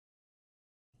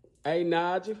Hey,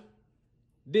 Nigel.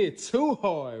 Did too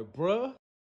hard, bruh.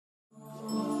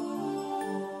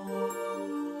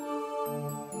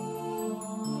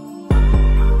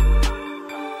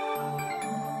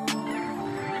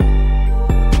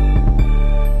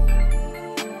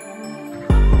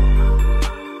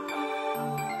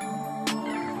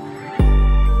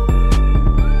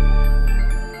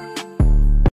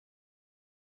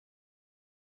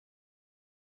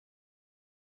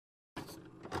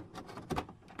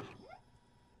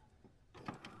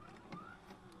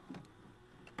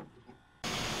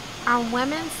 Are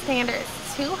women's standards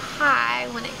too high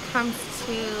when it comes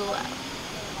to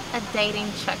a dating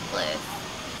checklist?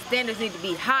 Standards need to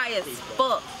be high as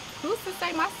fuck. Who's to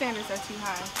say my standards are too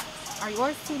high? Are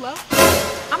yours too low?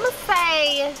 I'm gonna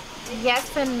say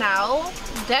yes and no.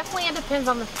 Definitely it depends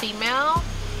on the female.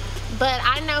 But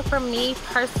I know for me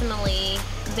personally,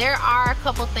 there are a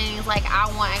couple things like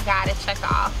I want a guy to check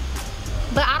off.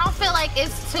 But I don't feel like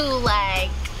it's too like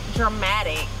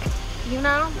dramatic, you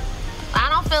know? I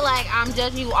don't feel like I'm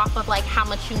judging you off of like how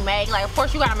much you make. Like, of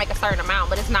course you gotta make a certain amount,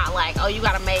 but it's not like, oh, you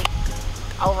gotta make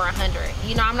over 100.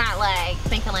 You know, I'm not like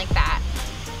thinking like that.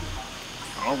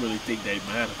 I don't really think they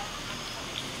matter.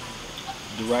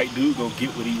 The right dude gonna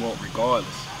get what he want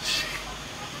regardless.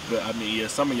 But I mean, yeah,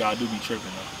 some of y'all do be tripping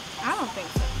though. I don't think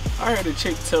so. I heard a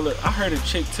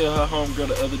chick tell her homegirl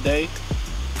the other day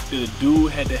that a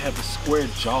dude had to have a square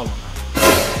jawline.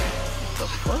 What the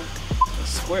fuck? A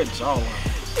square jawline.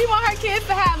 She want her kids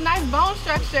to have nice bone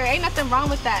structure. Ain't nothing wrong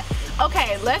with that.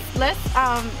 Okay, let's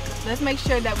make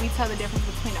sure that we tell the difference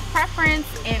between a preference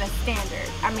and a standard.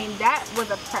 I mean, that was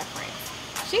a preference.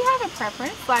 She has a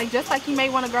preference, like just like you may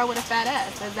want a girl with a fat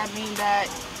ass. Does that mean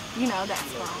that, you know,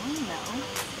 that's wrong? No.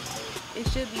 It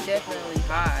should be definitely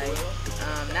high.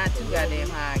 Not too goddamn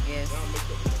high, I guess.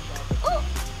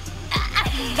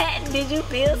 Did you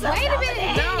feel something? Wait a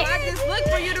minute. No, I just looked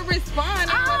for you to respond.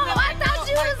 I thought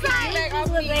you was like,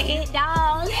 you was a hit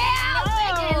dog. Yeah, I was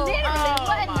thinking literally,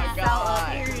 wasn't it so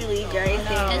apparently Gracie?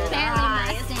 Apparently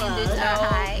my standards are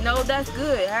high. No, that's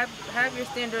good. Have your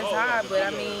standards high, but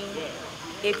I mean,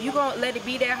 if you gonna let it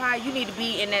be that high, you need to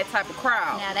be in that type of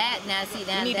crowd.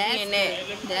 You need to be in that.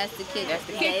 That's the kicker. That's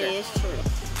the kicker. That is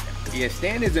true. Yeah,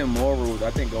 standards and morals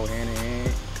I think go hand in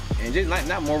hand. And just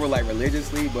not moral like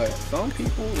religiously, but some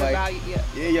people Your like value,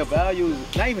 yeah, your values,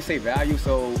 not even say value.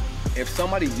 So if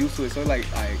somebody's used to it, so like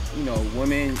you know,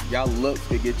 women, y'all look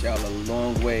to get y'all a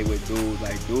long way with dudes.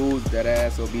 Like dudes, that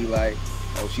ass will be like,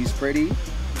 oh, she's pretty,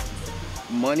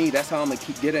 money. That's how I'm gonna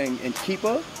get her and keep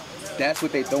her. That's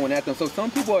what they throwing at them. So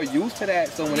some people are used to that.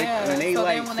 So when they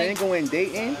like single and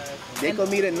dating, they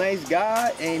could meet a nice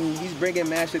guy and he's bringing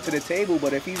mad shit to the table.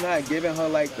 But if he's not giving her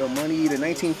like the money, the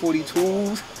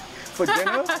 1942s. For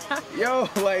dinner, yo,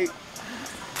 like,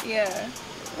 yeah.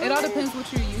 It all depends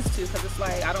what you're used to, because it's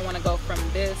like I don't want to go from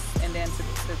this and then to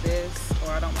this,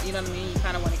 or I don't, you know what I mean? You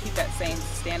kind of want to keep that same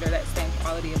standard, that same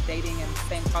quality of dating and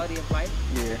same quality of life.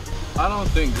 Yeah. I don't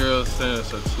think girls'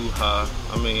 standards are too high.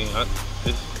 I mean,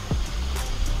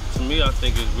 to me, I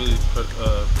think it's really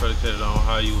predicated on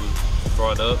how you was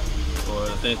brought up, or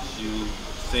the things you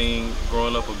seen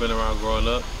growing up or been around growing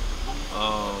up.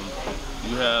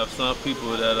 You have some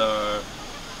people that are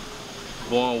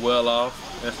born well off,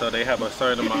 and so they have a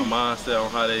certain amount of mindset on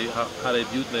how they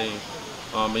view things.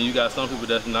 And you got some people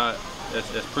that's not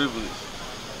as privileged,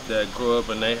 that grow up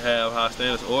and they have high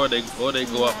standards, or they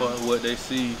go off of what they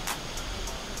see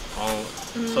on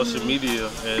social media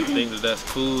and think that that's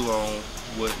cool on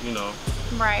what, you know,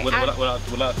 right,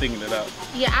 without thinking it out.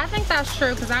 Yeah, I think that's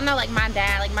true, because I know like my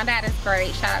dad is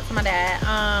great. Shout out to my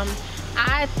dad.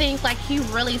 I think like he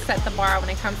really set the bar when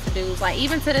it comes to dudes. Like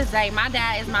even to this day, my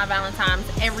dad is my Valentine's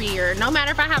every year. No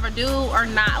matter if I have a dude or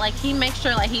not, like he makes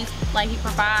sure like he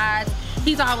provides.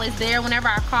 He's always there. Whenever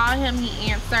I call him, he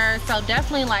answers. So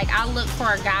definitely like I look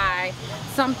for a guy,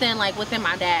 something like within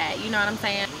my dad. You know what I'm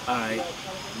saying? Alright,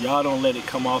 y'all don't let it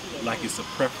come off like it's a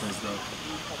preference though.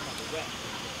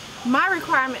 My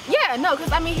requirement, yeah, no,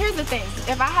 because I mean, here's the thing.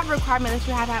 If I have a requirement that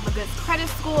you have to have a good credit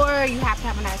score, you have to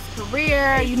have a nice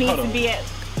career, you need to be at...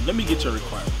 Let me get your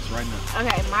requirements right now.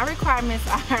 Okay, my requirements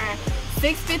are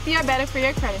 650 or better for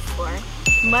your credit score.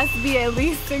 Must be at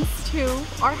least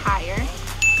 6'2" or higher.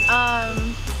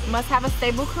 Must have a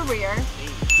stable career.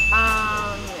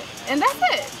 And that's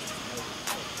it.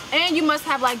 And you must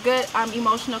have like good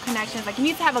emotional connections. Like you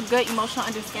need to have a good emotional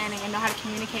understanding and know how to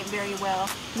communicate very well.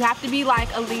 You have to be like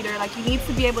a leader. Like you need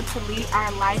to be able to lead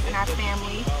our life and our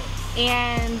family.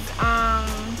 And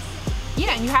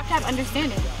yeah, and you have to have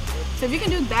understanding. So if you can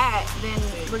do that, then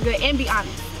we're good. And be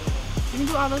honest. You can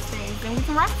do all those things, then we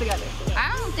can rock together.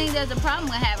 I don't think there's a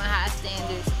problem with having high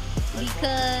standards,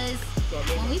 Because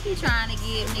when we be trying to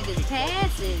give niggas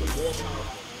passes,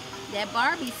 that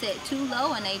bar be set too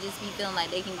low and they just be feeling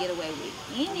like they can get away with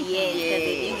anything. Yeah, because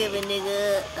if you give a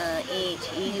nigga an inch,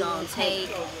 he gonna take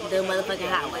the motherfucking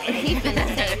highway. He finna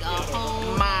take a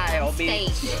whole mile, state.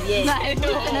 bitch. Yeah. Like,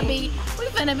 we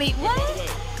finna be what?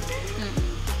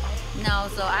 No,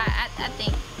 so I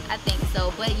think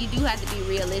so, but you do have to be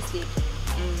realistic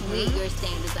with your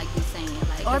standards, like you're saying.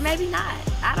 Like, Or maybe not.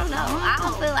 I don't know. I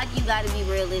don't feel like you gotta be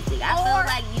realistic. I feel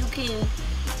like you can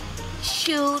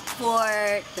shoot for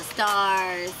the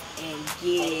stars and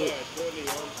get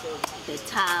the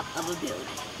top of a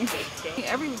building.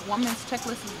 Every woman's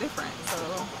checklist is different,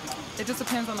 so it just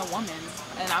depends on the woman.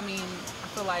 And I mean, I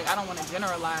feel like I don't want to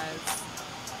generalize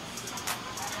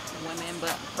women,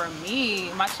 but for me,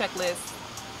 my checklist,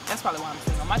 that's probably why I'm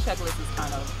single. My checklist is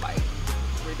kind of like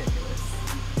ridiculous.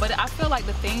 But I feel like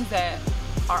the things that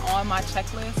are on my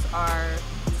checklist are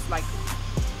just like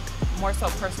more so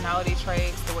personality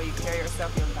traits, the way you carry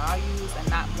yourself, your values, and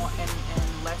not more and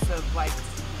less of like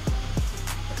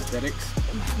aesthetics.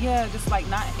 Yeah, just like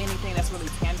not anything that's really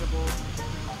tangible.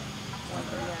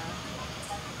 Yeah.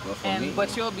 Well,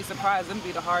 But you'll be surprised, it'll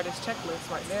be the hardest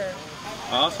checklist right there.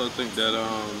 I also think that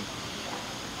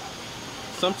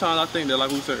sometimes I think that, like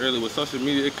we said earlier, with social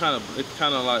media, it kind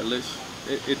of like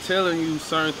it's telling you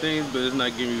certain things, but it's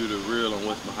not giving you the real on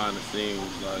what's behind the scenes.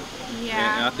 Like,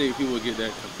 Yeah. And I think people get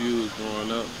that confused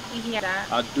growing up. Yeah.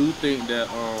 I do think that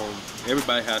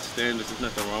everybody has standards. There's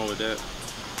nothing wrong with that.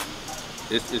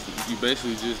 It's you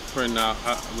basically just printing out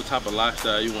what type of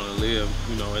lifestyle you want to live,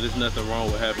 you know. And there's nothing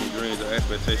wrong with having dreams or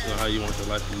expectations on how you want your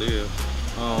life to live.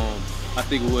 I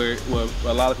think where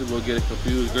a lot of people get it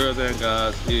confused, girls and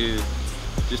guys, is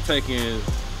just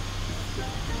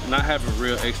not having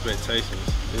real expectations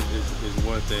is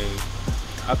one thing.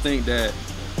 I think that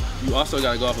you also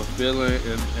got to go off of feeling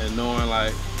and knowing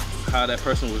like how that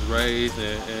person was raised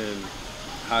and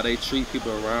how they treat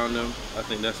people around them. I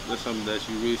think that's something that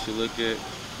you really should look at.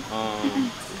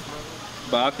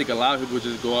 But I think a lot of people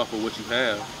just go off of what you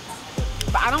have.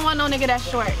 But I don't want no nigga that's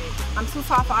short. I'm too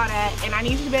tall for all that, and I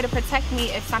need you to be able to protect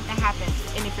me if something happens.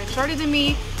 And if you're shorter than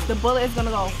me, the bullet is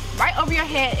gonna go right over your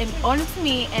head and onto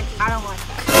me, and I don't want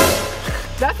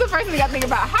that. That's the first thing I think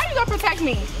about. How you gonna protect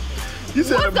me? You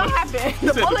said What's gonna happen?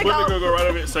 The bullet gonna go right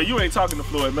over it. So you ain't talking to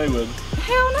Floyd Mayweather?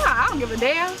 Hell no, I don't give a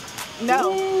damn.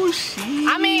 No. Ooh, she.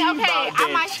 I mean, okay,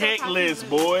 I might checklist,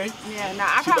 boy. Yeah, nah,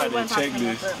 I probably wouldn't talk to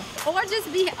him. Or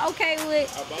just be okay with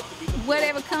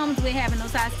whatever comes with having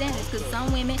those high standards, because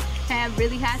some women have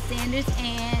really high standards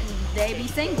and they be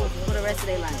single for the rest of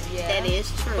their life. Yeah, that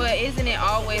is true. But isn't it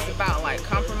always about like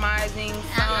compromising?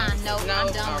 No, I'm done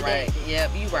with right. that.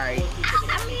 Yep, you right.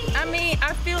 I mean,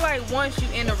 I feel like once you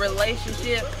in a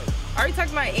relationship, are you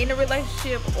talking about in a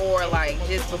relationship or like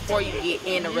just before you get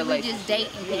in a relationship? Just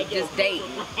dating people. Just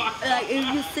dating. Like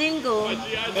if you're single and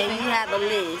you have a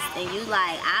list and you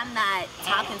like, I'm not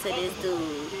talking to this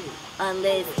dude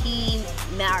unless he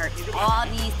marks all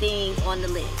these things on the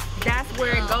list. That's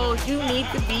where it goes. You need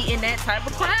to be in that type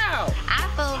of crowd. I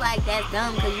feel like that's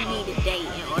dumb because you need to date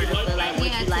in order to feel like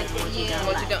what you like and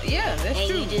what you don't like. Yeah, that's and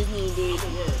true. You just need to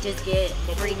just get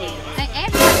free nails.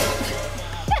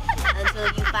 Until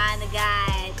you find a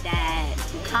guy that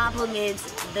compliments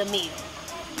the meal.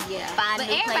 Yeah. Find but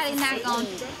everybody's not gonna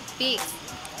fix.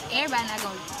 Everybody's not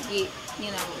gonna get,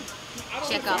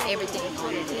 check off everything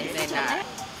on the list. They're not.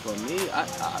 For me,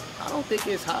 I don't think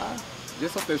it's high.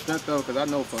 Just off the strength though, because I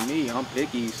know for me, I'm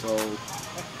picky, so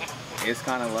it's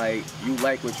kind of like you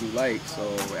like what you like. So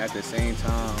at the same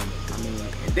time, I mean,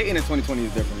 dating in 2020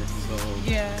 is different. So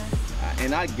yeah.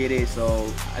 And I get it, so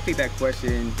I think that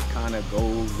question kind of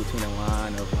goes between the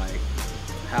line of like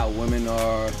how women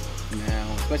are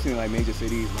now, especially in like major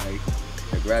cities, like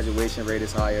the graduation rate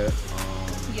is higher.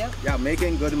 Yep. Y'all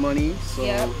making good money, so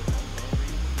yep.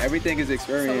 Everything is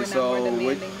experience. So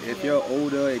if you're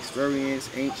older,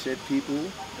 experienced, ain't shit people,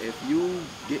 if you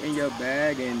get in your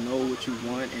bag and know what you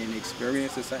want and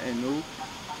experience something new,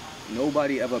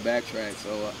 nobody ever backtracks.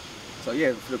 So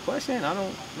yeah, for the question, I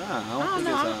don't think it's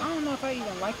high. I don't know if I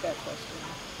even like that question.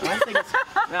 I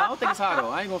don't think it's high though.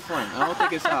 I ain't gonna front. I don't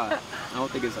think it's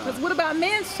high. Cause what about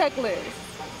men's checklist?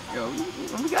 Yo,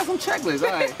 we got some checklists,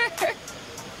 all right.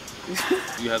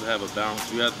 You have to have a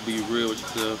balance. You have to be real with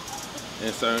yourself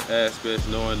in certain aspects,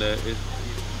 knowing that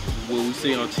what we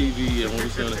see on TV and what we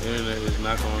see on the internet is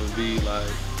not going to be like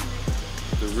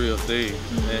the real thing.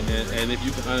 Mm-hmm. And if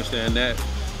you can understand that,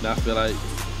 then I feel like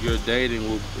your dating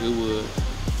would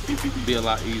be a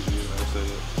lot easier. I say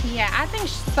that. Yeah, I think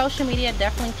social media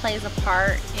definitely plays a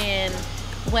part in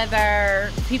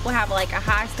whether people have like a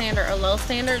high standard or low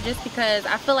standard, just because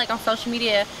I feel like on social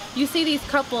media you see these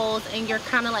couples and you're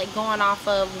kind of like going off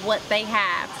of what they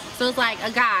have. So it's like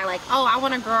a guy like, oh, I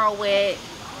want a girl with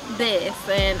this,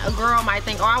 and a girl might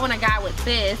think, oh, I want a guy with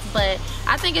this. But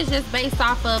I think it's just based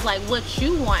off of like what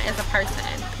you want as a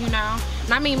person, you know.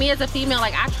 And I mean, me as a female,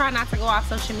 like I try not to go off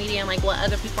social media and like what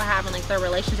other people have in like their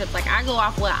relationships. Like I go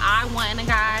off what I want in a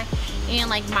guy and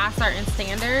like my certain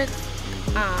standards.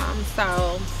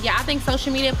 So yeah, I think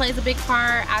social media plays a big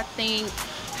part. I think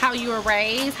how you were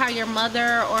raised, how your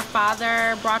mother or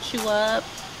father brought you up,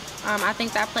 I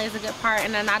think that plays a good part.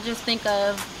 And then I just think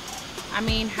of, I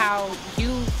mean, how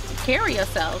you carry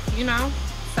yourself, you know.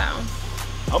 So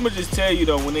I'm gonna just tell you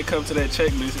though, when it comes to that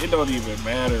checklist, it don't even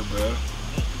matter, bro.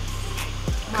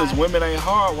 Because women ain't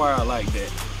hardwired like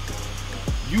that.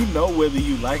 You know whether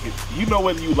you like it. You know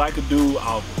whether you like a dude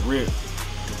off rip.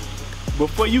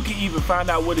 Before you can even find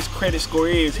out what his credit score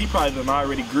is, he probably done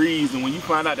already greased. And when you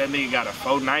find out that nigga got a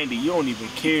 490, you don't even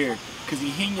care. Cause he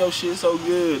hitting your shit so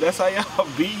good. That's how y'all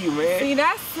be, man. See,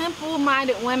 that's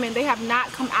simple-minded women. They have not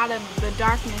come out of the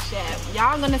darkness yet.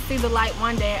 Y'all gonna see the light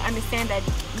one day and understand that,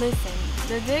 listen,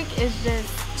 the dick is just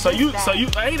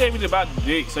I ain't even about the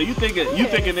dick. So you think a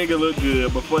nigga look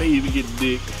good before he even get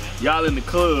the dick. Y'all in the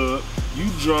club, you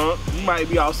drunk, you might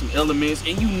be off some elements,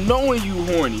 and you knowing you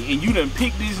horny, and you done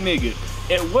pick this nigga.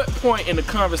 At what point in the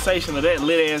conversation of that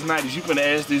lit ass night is you gonna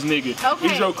ask this nigga,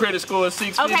 is your credit score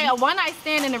 650? Okay, a one night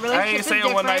stand in a relationship I ain't saying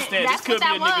a one night stand. This could be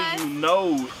a nigga you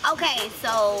know. Okay,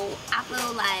 so I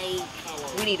feel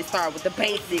like we need to start with the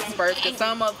basics first, because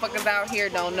some motherfuckers out here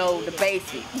don't know the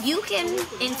basics. You can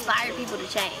inspire people to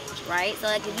change, right? So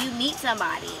like if you meet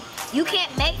somebody, you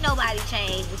can't make nobody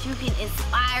change, but you can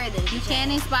inspire them. You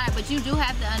can inspire, but you do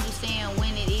have to understand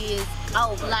when it is.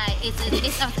 Oh, like it's a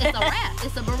wrap.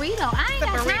 It's a burrito. I ain't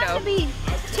got time to be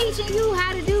teaching you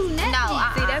how to do nothing.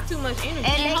 No, see, that's too much energy.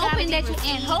 And hoping that you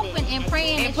and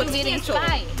praying that you get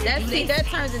inspired. That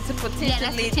turns into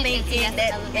potentially thinking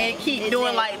that and keep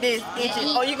doing like this.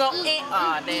 Oh, you gonna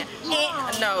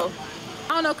no.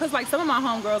 I don't know, cause like some of my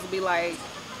homegirls will be like,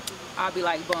 I'll be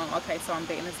like, boom, okay, so I'm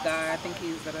dating this guy. I think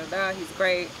he's he's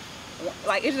great.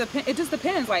 Like it just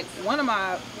depends. Like one of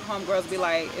my homegirls be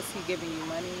like, is he giving you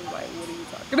money? Like what are you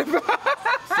talking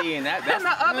about? See, and that's and the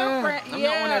other friend, I'm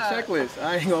not on that checklist.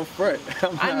 I ain't gonna front.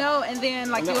 I know, and then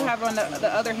like you'll have on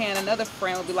the other hand, another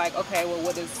friend will be like, okay, well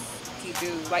what does he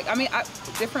do? Like I mean,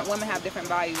 different women have different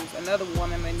values. Another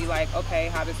woman may be like, okay,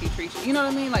 how does he treat you? You know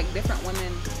what I mean? Like different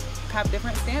women have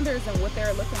different standards and what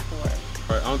they're looking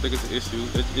for. I don't think it's an issue.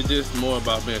 It's just more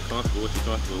about being comfortable, what you're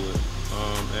comfortable with.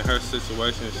 In her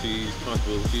situation, she's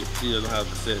comfortable. She doesn't have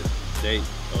to set date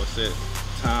or set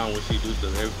time when she do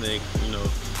stuff. Everything, you know,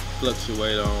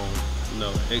 fluctuate on, you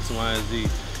know, X, Y, and Z.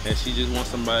 And she just wants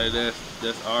somebody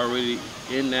that's already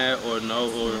in that or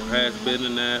has been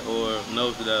in that or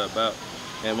knows what that's about.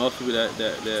 And most people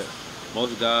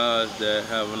most guys that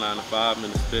have a 9 to 5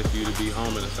 and expect you to be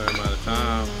home in a certain amount of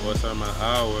time or a certain amount of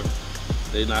hours,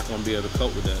 they're not going to be able to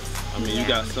cope with that. I mean, you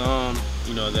got some,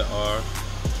 you know,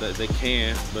 that they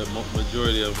can, but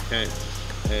majority of them can't.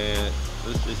 And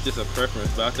it's just a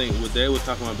preference. But I think what they were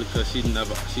talking about, because she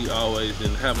always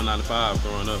didn't have a 9 to 5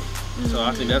 growing up. So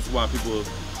I think that's why people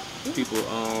you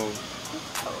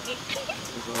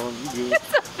good?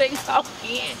 It's a big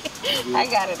I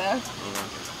got it though.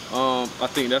 I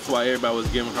think that's why everybody was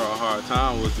giving her a hard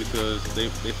time, was because they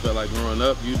felt like growing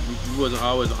up you wasn't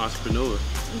always an entrepreneur.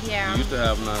 Yeah. You used to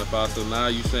have a 9 to 5, so now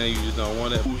you saying you just don't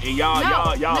want it. And y'all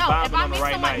vibing on the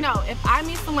right night. No, if I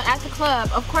meet someone at the club,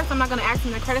 of course I'm not gonna ask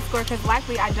them their credit score because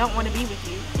likely I don't want to be with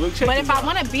you. Look, but if I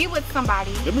want to be with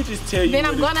somebody, let me just tell you, then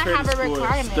I'm gonna have a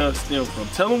requirement. Stuff stems from.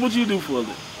 Tell them what you do for a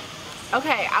living.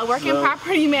 Okay, I work in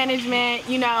property management,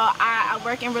 you know, I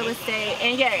work in real estate,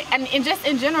 and yeah, and just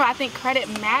in general, I think credit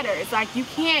matters. Like, you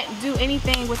can't do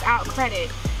anything without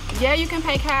credit. Yeah, you can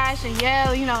pay cash, and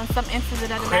yeah, you know, in some instances it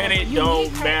doesn't matter. Credit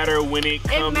don't matter when it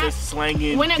comes to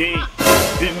slanging dick.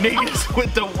 The niggas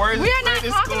with the worst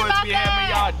credit scores be having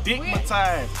y'all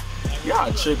dickmatized.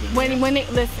 Y'all tripping.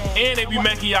 Listen. And they be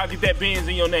making y'all get that Benz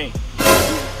in your name.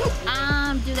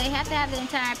 Do they have to have the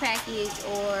entire package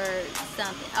or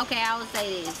something? Okay, I would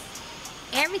say this.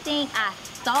 Everything I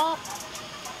thought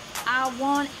I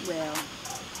want, well,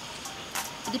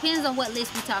 it depends on what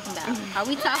list we're talking about. Are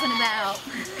we talking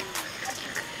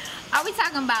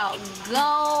about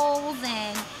goals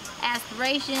and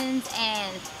aspirations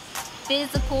and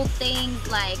physical things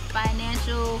like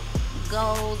financial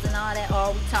goals and all that? Or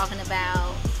are we talking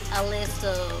about a list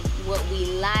of what we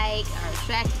like or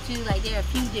attracted to? Like, there are a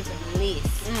few different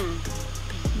lists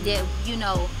that, you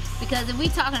know, because if we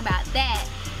talking about that,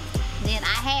 Then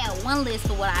I had one list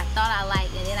for what I thought I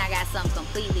liked, and then I got something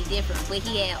completely different, but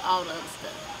he had all the other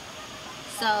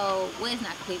stuff. So, well, it's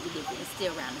not completely different. It's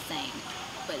still around the same,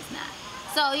 but it's not.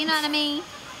 So, you know what I mean?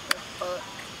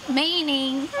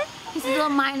 Meaning, it's little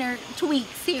minor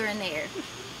tweaks here and there.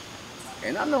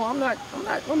 And I know I'm not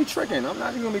gonna be tricking. I'm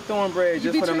not gonna be throwing bread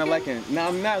just for them to like it. No,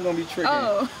 I'm not gonna be tricking.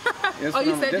 Oh, Just oh,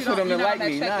 you said just you for them to don't, like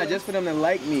me. Nah, just for them to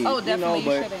like me. Oh, definitely, you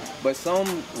know, you shouldn't. but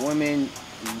some women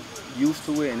used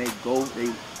to it and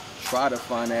they try to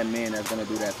find that man that's gonna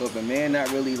do that. So if a man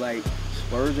not really like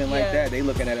splurging like that, they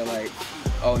looking at it like,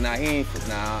 oh, nah,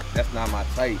 that's not my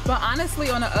type. But honestly,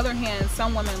 on the other hand,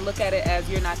 some women look at it as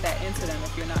you're not that into them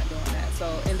if you're not doing that.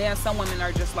 So, and then some women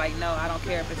are just like, no, I don't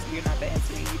care if you're not that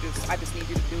into me. I just need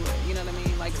you to do it. You know what I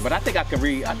mean? Like. But I think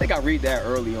I read that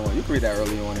early on. You can read that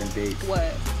early on in dates.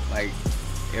 What? Like,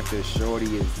 if the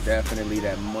shorty is definitely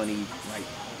that money, like.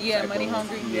 Yeah, money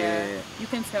hungry. Yeah. You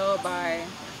can tell by.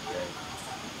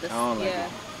 I don't like it.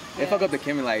 They fuck up the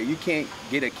chemistry. Like, you can't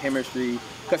get a chemistry.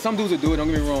 Because some dudes will do it, don't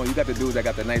get me wrong. You got the dudes that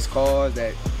got the nice cars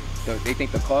that they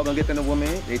think the car gonna get them a woman.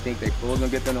 They think their clothes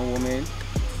gonna get them a woman.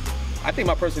 I think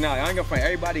my personality, I ain't gonna front,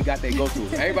 everybody got their go-to.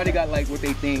 Everybody got like what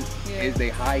they think is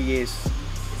their highest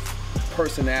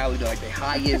personality, like their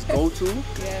highest go-to.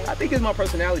 I think it's my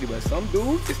personality, but some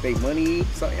dudes, it's their money.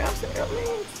 So, you know what I'm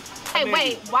saying? Hey,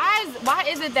 wait, why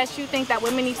is it that you think that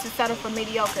women need to settle for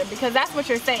mediocre? Because that's what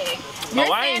you're saying. You're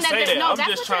I ain't say that. No,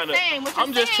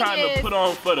 I'm just trying to put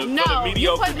on for the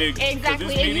mediocre niggas.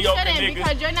 Exactly, and you shouldn't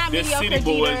because you're not mediocre,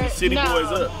 the city boys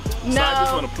up. No. So I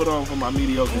just want to put on for my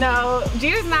mediocre. No,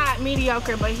 Jeter's not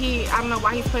mediocre, but I don't know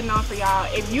why he's putting on for y'all.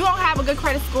 If you don't have a good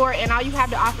credit score and all you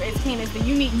have to offer is penis, then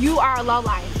you are a low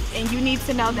life, and you need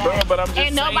to know that. Bro, but I'm just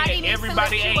and saying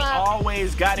everybody ain't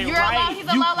always got it right. He's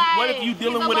a low life. What if you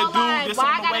dealing with a dude that's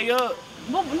on the way up?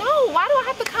 Well, no, why do I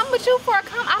have to come with you for a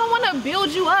come? I don't want to build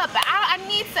you up. I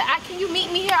need to. Can you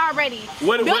meet me here already?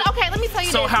 Okay, let me tell you.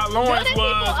 So this. how Lawrence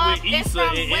was with Issa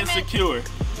and Insecure?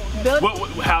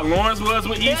 How Lawrence was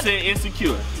with Issa and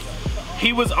Insecure?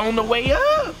 He was on the way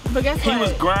up. But guess what? He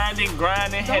was grinding,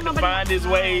 had to find his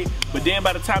way. But then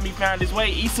by the time he found his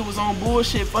way, Issa was on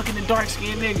bullshit, fucking the dark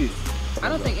skinned niggas. I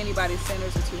don't think anybody's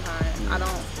standards are too high.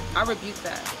 I rebuke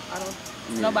that.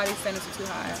 Nobody's standards are too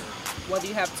high. Whether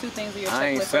you have 2 things in your checklist, I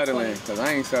ain't settling, because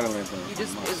I ain't settling for you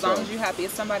just as long as you're happy,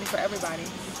 it's somebody for everybody.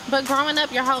 But growing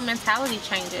up, your whole mentality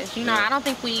changes. You know, I don't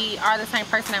think we are the same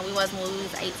person that we was when we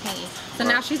was 18. So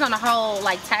now she's on a whole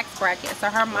like tax bracket. So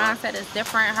her mindset is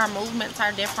different. Her movements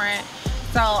are different.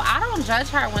 So I don't judge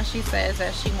her when she says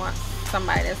that she wants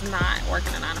somebody that's not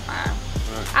working a 9 to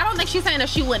 5. I don't think she's saying that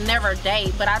she would never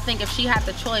date, but I think if she had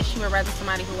the choice, she would rather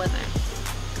somebody who wasn't.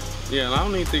 Yeah, and I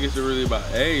don't even think it's really about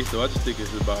age, though. I just think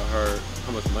it's about her,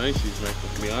 how much money she's making.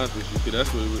 To be honest with you, that's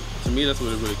what to me, that's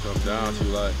what it really comes down to,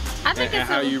 like, I think and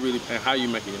how you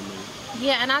making your money.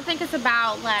 Yeah, and I think it's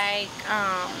about like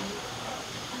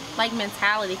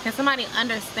mentality. Can somebody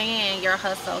understand your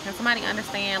hustle? Can somebody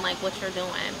understand like what you're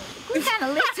doing? We kind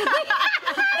of listen.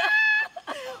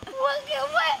 What?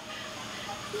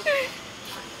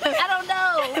 I don't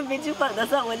know. Bitch, you fucked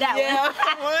us up with that one.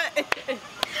 What?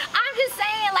 I'm just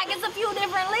saying, like, it's a few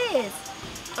different lists.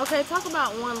 Okay, talk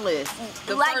about one list.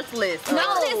 The first list.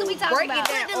 No, list we talk about.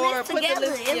 Put the list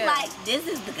together. It's like, this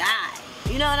is the guy.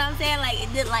 You know what I'm saying? Like,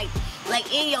 it did like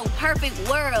in your perfect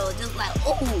world, just like,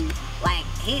 ooh, like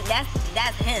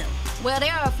that's him. Well,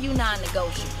 there are a few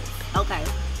non-negotiables. Okay.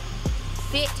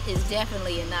 Fit is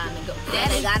definitely a non-negotiable.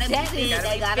 They gotta be fit.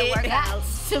 They gotta work out.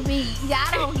 To me,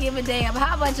 I don't give a damn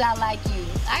how much I like you.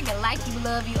 I can like you,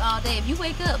 love you all day. If you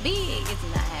wake up big, it's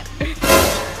not happening.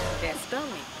 That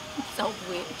stomach. So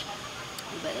quick.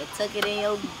 You better tuck it in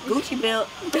your Gucci belt.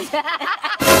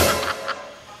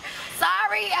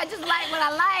 Sorry, I just like what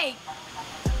I like.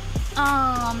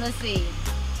 Let's see.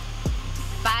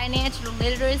 Financial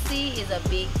literacy is a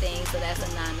big thing, so that's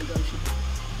a non-negotiable.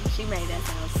 She made that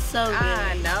sound so good.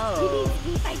 I know.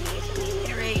 We financially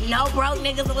literate. No broke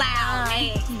niggas allowed.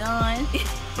 None.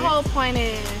 The whole point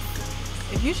is,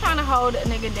 if you're trying to hold a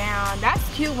nigga down, that's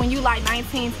cute when you like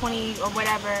 19, 20 or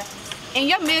whatever. In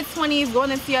your mid-20s,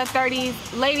 going into your 30s,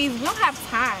 ladies, we don't have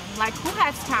time. Like, who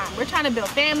has time? We're trying to build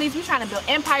families. We're trying to build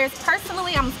empires.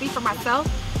 Personally, I'm gonna speak for myself.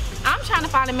 I'm trying to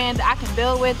find a man that I can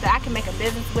build with, that I can make a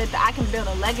business with, that I can build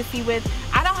a legacy with.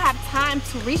 I don't have time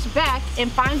to reach back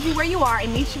and find you where you are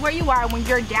and meet you where you are when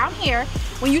you're down here,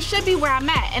 when you should be where I'm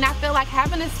at. And I feel like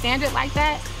having a standard like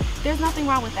that, there's nothing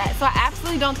wrong with that. So I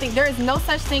absolutely don't think, there is no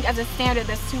such thing as a standard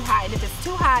that's too high. And if it's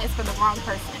too high, it's for the wrong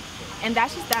person. And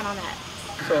that's just that on that.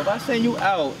 So if I send you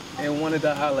out and wanted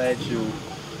to holler at you,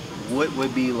 what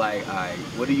would be like, all right,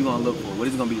 what are you gonna look for? What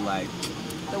is it gonna be like?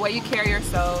 the way you carry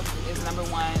yourself is number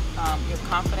one. Your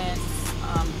confidence,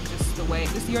 just the way,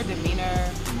 just your demeanor,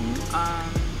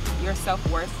 your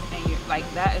self-worth, and like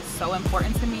that is so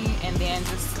important to me. And then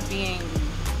just being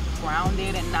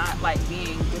grounded and not like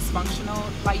being dysfunctional.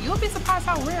 Like you'll be surprised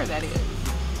how rare that is.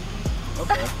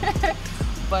 Okay.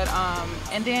 But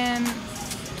and then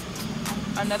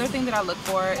another thing that I look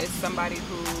for is somebody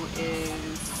who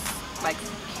is like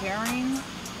caring.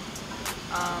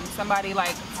 Somebody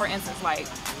like, for instance, like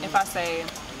if I say,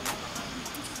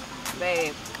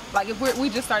 babe, like if we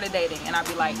just started dating and I'd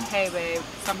be like, hey babe,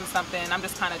 something, I'm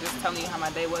just kind of just telling you how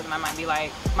my day was, and I might be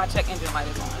like, my check engine light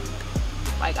is on.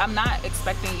 Like I'm not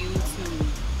expecting you to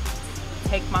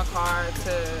take my car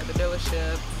to the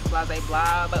dealership, blah blah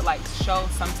blah, but like show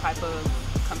some type of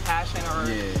compassion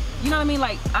or, you know what I mean?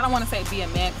 Like I don't want to say be a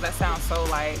man because that sounds so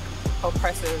like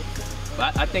oppressive.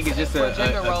 But I think it's just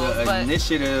an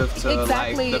initiative to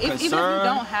exactly. like the concern. Even if you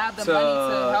don't have the money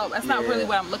to help, that's not really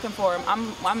what I'm looking for.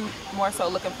 I'm more so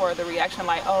looking for the reaction,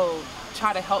 like, oh,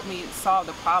 try to help me solve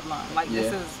the problem. Like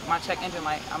this is my check engine.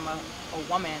 Like I'm a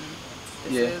woman.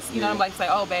 This is, you know, I'm like say,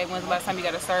 oh babe, when's the last time you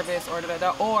got a service, or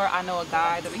or I know a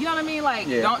guy. You know what I mean? Like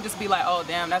don't just be like, oh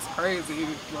damn, that's crazy.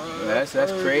 Bro. That's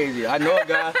crazy. I know a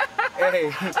guy. Hey,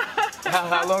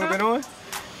 how long you been on?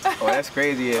 Oh, that's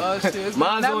crazy. Yeah. Oh, shit.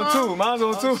 Mine's on two. Mine's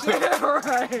on two.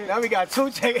 Right. Now we got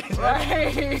 2 check-ins.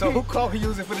 Right. So who call we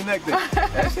using for the next thing?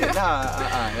 That shit,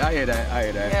 nah. I hear that.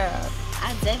 Yeah.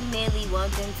 I definitely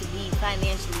want them to be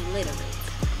financially literate.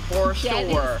 For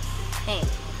sure.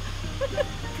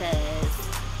 Because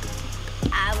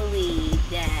I believe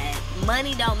that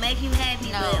money don't make you happy,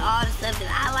 but all the stuff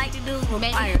that I like to do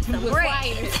requires some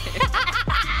bread.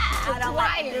 I don't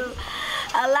like to do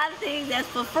a lot of things that's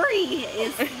for free.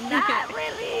 It's not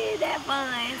really that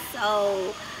fun.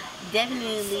 So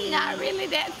definitely Not really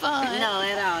that fun. no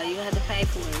at all. You're gonna have to pay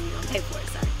for it. You're gonna pay for it,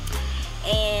 sorry.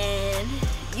 And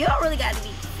you don't really got to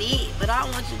be fit, but I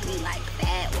don't want you to be like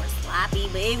fat or sloppy.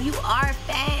 But if you are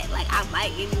fat, like I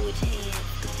might give you a chance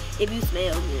if you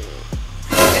smell good.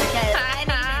 Because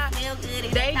I smell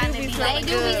good. They do be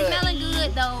smelling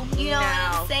good though. You know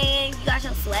what I'm saying? You got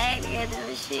your swag together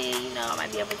and shit. You know, I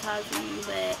might be able to talk to you,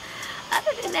 but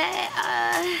other than that,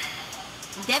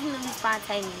 definitely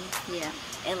spontaneous. Yeah.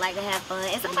 And like to have fun.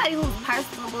 And somebody who's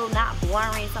personable, not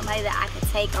boring. Somebody that I could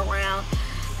take around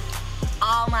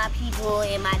all my people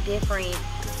in my different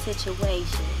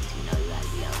situations. You know, you gotta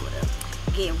be able to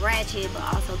get ratchet, but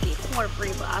also get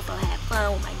corporate, but also have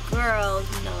fun with my girls.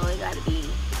 You know, it gotta be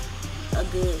a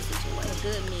good situation, a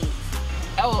good mix.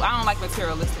 Oh, I don't like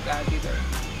materialistic guys either.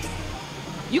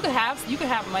 You can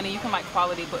have money, you can like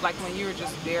quality, but like when you're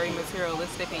just very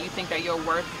materialistic and you think that your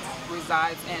worth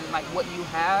resides in like what you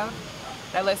have,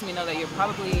 that lets me know that you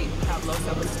probably have low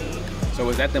self-esteem. So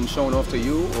is that them showing off to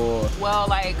you, or? Well,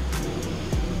 like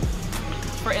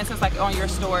for instance, like on your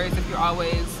stories, if you're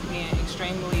always being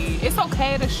extremely, it's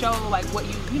okay to show like what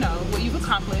you know what you've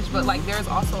accomplished, but like there's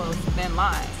also a thin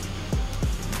line.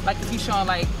 Like if you're showing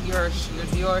like your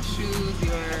shoes,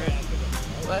 your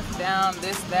bust down,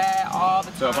 this, that, all the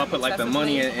time. So if I put like the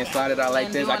money and slide it out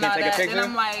like this, I can take a picture? Then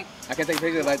I'm like, I can take a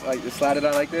picture like slide it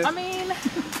out like this? I mean.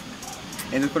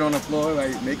 And just put it on the floor,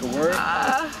 like make a word?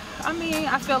 I mean,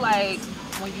 I feel like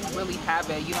when you really have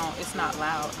it, you don't, it's not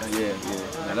loud. Yeah.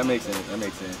 Now, that makes sense, I'm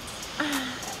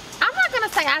not gonna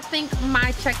say I think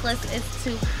my checklist is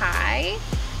too high.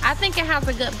 I think it has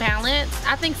a good balance.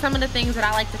 I think some of the things that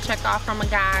I like to check off from a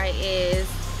guy is,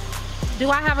 do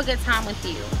I have a good time with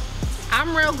you?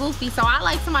 I'm real goofy, so I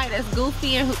like somebody that's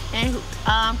goofy and who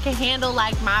can handle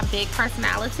like my big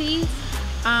personality.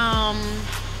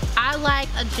 I like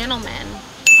a gentleman.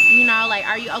 You know, like,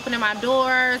 are you opening my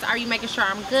doors? Are you making sure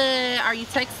I'm good? Are you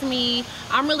texting me?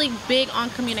 I'm really big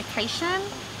on communication.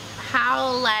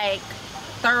 How like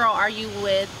thorough are you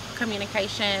with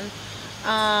communication?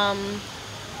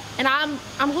 And I'm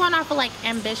going off of like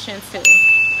ambition too.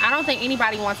 I don't think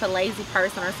anybody wants a lazy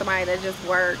person or somebody that just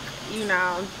work, you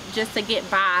know, just to get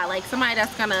by. Like somebody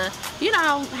that's gonna, you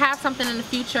know, have something in the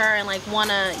future and like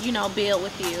wanna, you know, build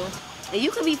with you. And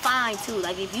you could be fine too.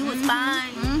 Like if you was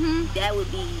fine, that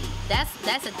would be that's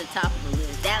at the top of the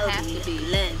list. That would be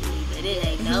lovely, but it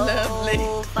ain't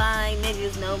no fine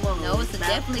niggas no more. No, it's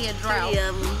definitely a drought.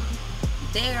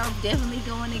 They're definitely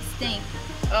going extinct.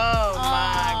 Oh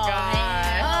my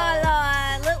God. Oh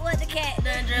Lord, look what the cat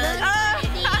done drug.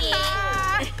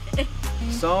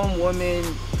 Some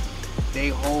women, they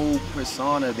whole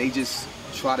persona, they just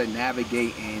try to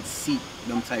navigate and seek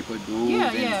them type of dudes.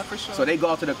 Yeah, for sure. So they go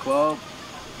out to the club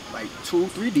like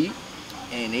 2-3 deep,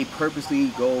 and they purposely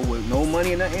go with no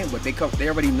money or nothing, but they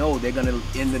already know they're gonna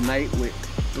end the night with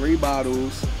 3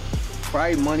 bottles,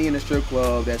 probably money in the strip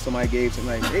club that somebody gave to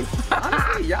like,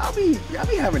 honestly, y'all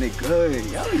be having it good.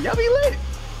 Y'all be lit.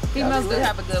 Females do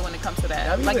have it good when it comes to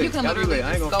that. Like lit. you can literally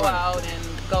just go out and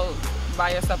go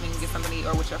by yourself and get something to eat,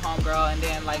 or with your homegirl, and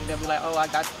then like they'll be like, oh, I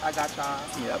got y'all.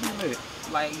 Yeah, I be lit.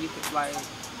 Like you could like,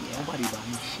 yeah. Nobody buy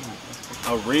me shit.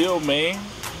 A real man,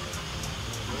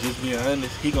 just being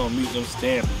honest, he gonna meet them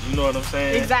standards. You know what I'm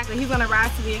saying? Exactly. He's gonna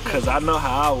rise to the occasion. Cause I know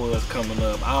how I was coming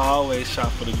up. I always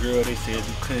shot for the girl they said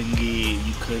you couldn't get,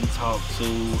 you couldn't talk to,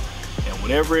 and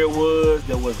whatever it was,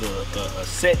 there was a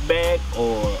setback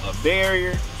or a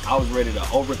barrier. I was ready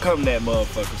to overcome that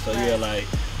motherfucker. So yeah, like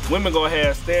women gonna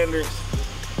have standards.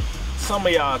 Some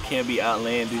of y'all can be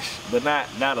outlandish, but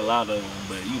not a lot of them.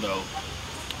 But you know,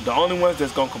 the only ones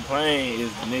that's gonna complain is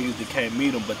the niggas that can't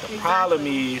meet them. But the problem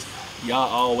is, y'all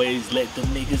always let them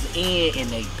niggas in and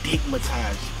they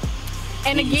digmatize you.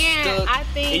 And again, I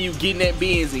think... And you getting that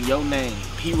Benz in your name.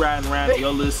 He riding around in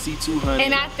your little C200.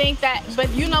 And I think that, but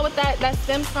you know what that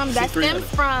stems from? That stems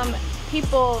from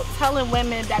people telling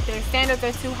women that their standards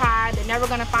are too high. They're never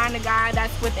going to find a guy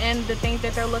that's within the things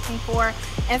that they're looking for.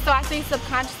 And so I think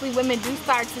subconsciously women do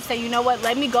start to say, you know what,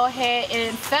 let me go ahead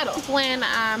and settle. When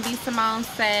B. Simone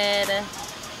said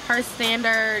her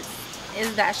standards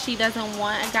is that she doesn't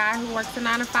want a guy who works a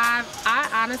 9 to 5, I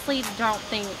honestly don't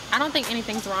think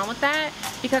anything's wrong with that,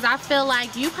 because I feel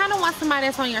like you kind of want somebody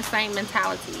that's on your same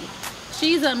mentality.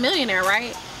 She's a millionaire,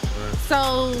 right?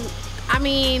 So I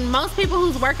mean, most people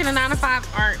who's working a 9 to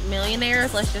 5 aren't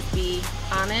millionaires, let's just be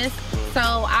honest. So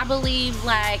I believe,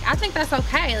 like, I think that's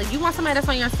okay. Like, you want somebody that's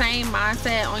on your same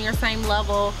mindset, on your same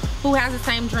level, who has the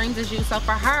same dreams as you. So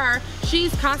for her,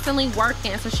 she's constantly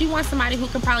working. So she wants somebody who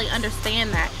can probably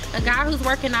understand that. A guy who's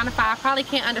working 9 to 5 probably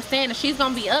can't understand that she's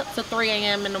gonna be up to 3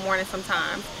 a.m. in the morning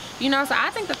sometimes. You know, so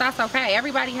I think that that's okay.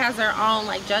 Everybody has their own,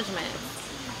 like, judgments.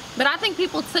 But I think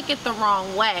people took it the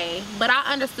wrong way. But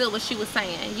I understood what she was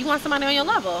saying. You want somebody on your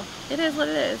level. It is what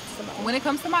it is. When it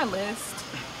comes to my list,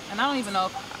 and I don't even know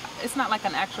if it's not like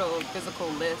an actual physical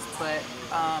list, but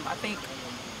I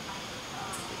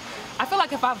feel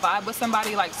like if I vibe with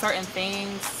somebody, like certain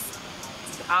things,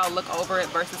 I'll look over it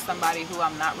versus somebody who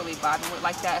I'm not really vibing with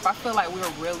like that. If I feel like we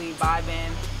were really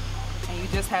vibing and you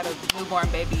just had a newborn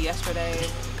baby yesterday,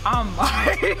 I'm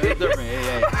like... That's different,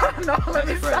 yeah. No, let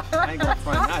me fresh. I ain't gonna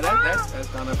front. Nah, that's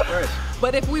kind of fresh.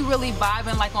 But if we really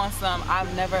vibing like on some,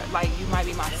 I've never, like, you might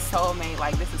be my soulmate,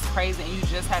 like this is crazy, and you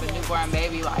just had a newborn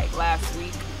baby like last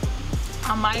week,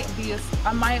 I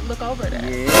might look over that.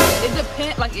 Yeah. It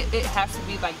depends, like it has to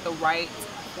be like the right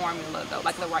formula though,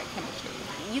 like the right chemistry.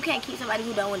 You can't keep somebody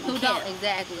who don't want to be kept.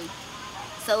 Exactly.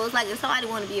 So it's like if somebody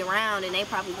want to be around and they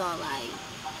probably gonna like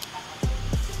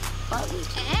fuck with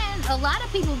you. And a lot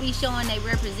of people be showing their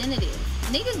representatives.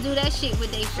 Niggas do that shit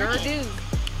with their friends. Sure do.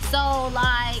 So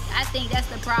like, I think that's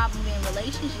the problem in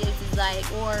relationships is like,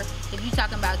 or if you're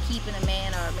talking about keeping a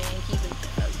man or a man keeping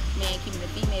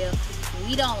a female,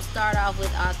 we don't start off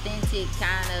with authentic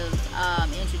kind of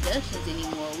introductions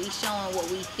anymore. We showing what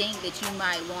we think that you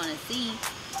might want to see,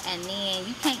 and then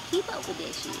you can't keep up with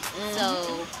that shit.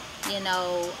 So, you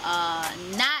know,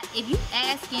 not if you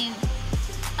asking,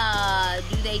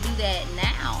 do they do that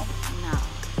now? No.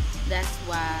 That's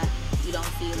why you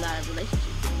don't see a lot of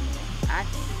relationships anymore, I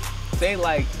think. Say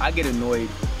like I get annoyed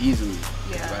easily,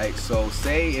 right? So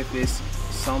say if it's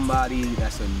somebody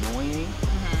that's annoying,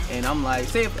 and I'm like,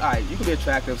 say if, alright, you can be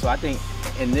attractive, so I think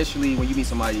initially when you meet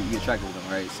somebody, you get attracted to them,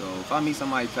 right? So if I meet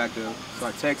somebody attractive,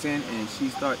 start texting, and she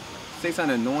say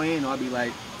something annoying, I'll be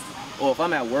like, or if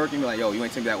I'm at work and be like, yo, you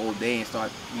ain't take that all day and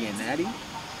start being natty,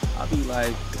 I'll be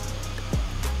like,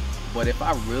 but if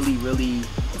I really, really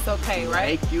it's okay,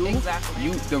 like right? you, exactly.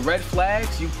 The red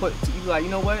flags you put, you like, you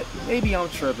know what? Maybe I'm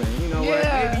tripping. You know what?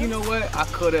 Maybe, you know what? I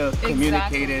could have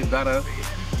communicated better.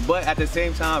 But at the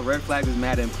same time, red flags is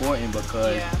mad important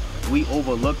because we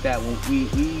overlook that when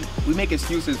we make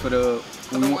excuses for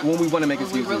when we want to make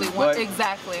excuses. Really but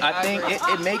exactly. I think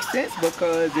it makes sense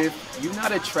because if you're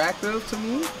not attractive to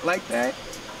me like that,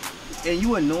 and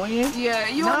you annoying, annoying.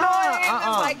 It's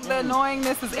like the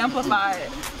annoyingness is amplified.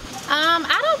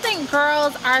 I don't think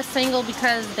girls are single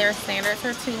because their standards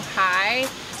are too high.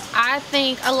 I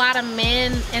think a lot of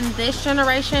men in this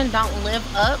generation don't live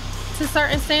up to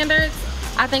certain standards.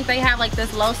 I think they have like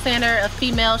this low standard of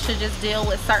females should just deal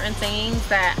with certain things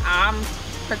that I'm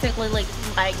particularly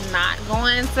like not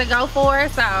going to go for.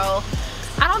 So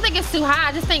I don't think it's too high.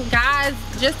 I just think guys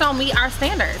just don't meet our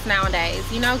standards nowadays.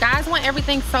 You know, guys want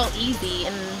everything so easy,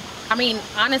 and I mean,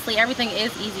 honestly, everything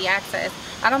is easy access.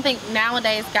 I don't think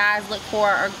nowadays guys look for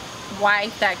a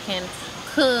wife that can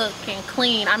cook and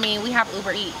clean. I mean, we have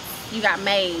Uber Eats. you got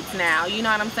maids now. You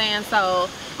know what I'm saying? So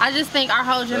I just think our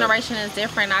whole generation is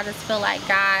different. I just feel like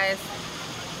guys,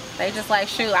 they just like,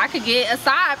 shoot, I could get a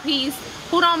side piece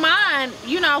who don't mind,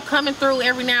 you know, coming through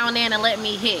every now and then and let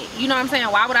me hit. You know what I'm saying?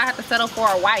 Why would I have to settle for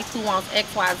a wife who wants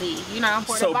XYZ? You know?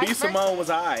 So B Simone was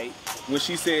alright when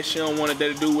she said she don't want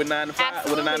that to do with 9 to 5.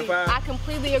 Absolutely. With a 9 to 5. I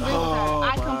completely agree with her.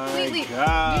 I completely.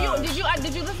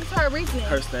 Did you listen to her reasoning?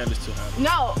 Her standards too high.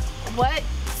 No. What?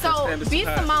 So B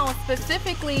Simone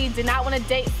specifically did not want to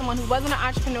date someone who wasn't an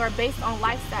entrepreneur based on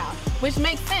lifestyle, which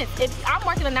makes sense. If I'm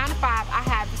working a 9 to 5, I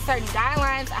have certain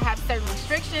guidelines, I have certain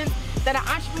restrictions that an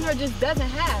entrepreneur just doesn't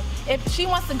have. If she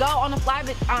wants to go on a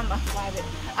private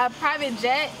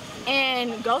jet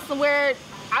and go somewhere,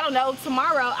 I don't know,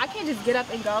 tomorrow, I can't just get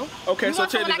up and go. Okay, so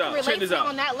check this out. Check this out.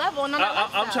 On that level,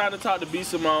 I'm trying to talk to B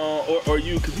Simone or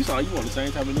you, because you sound like you want the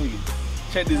same type of New Year.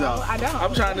 Check this out. I don't.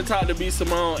 I'm trying to talk to B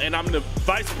Simone, and I'm the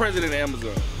vice president of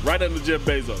Amazon, right under Jeff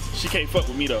Bezos. She can't fuck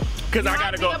with me though, cause I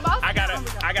gotta go. I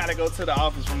gotta go to the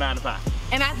office from 9 to 5.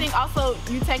 And I think also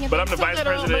you taking But I'm things the too vice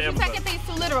literal. president But you of taking things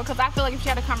too literal, because I feel like if she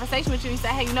had a conversation with you and say,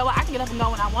 hey, you know what, I can get up and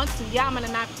go when I want to. Yeah, I'm in a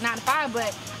 9 to 5,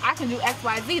 but I can do X,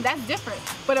 Y, Z. That's different.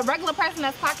 But a regular person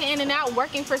that's clocking in and out,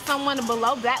 working for someone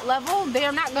below that level,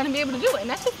 they're not going to be able to do it, and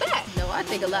that's just that. No, I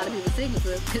think a lot of people single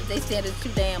because they standards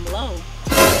too damn low.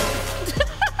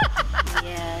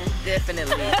 Yeah,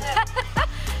 definitely.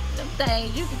 Them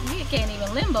things, you can't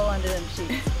even limbo under them shit.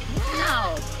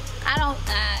 No, I don't.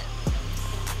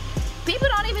 People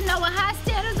don't even know what high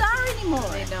standards are anymore.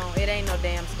 They don't. It ain't no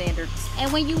damn standards.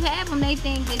 And when you have them, they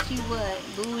think that you what,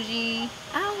 bougie.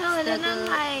 I don't know, and then I'm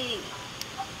like,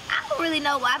 I don't really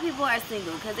know why people are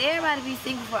single, because everybody be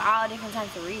single for all different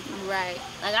types of reasons. Right.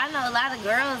 Like, I know a lot of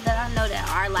girls that I know that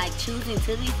are like choosing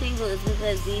to be single is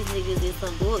because these niggas is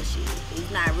some bullshit.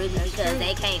 It's not really because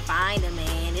they can't find a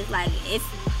man. It's like, it's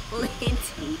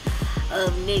plenty of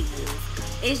niggas.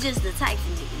 It's just the types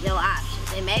of niggas, your options.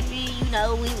 And maybe, you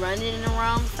know, we running in the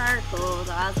wrong circles,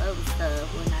 all this other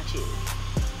stuff. Well, not you.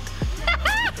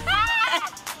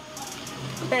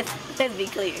 let's be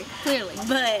clear. Clearly.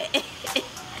 But,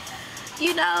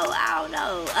 you know, I don't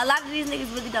know. A lot of these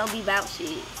niggas really don't be about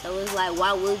shit. So it's like,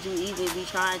 why would you even be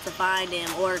trying to find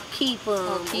them or keep them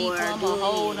or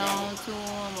hold on to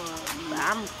them? But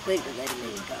I'm quick to let a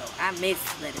nigga go. I miss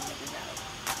letting niggas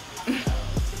go.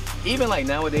 Even like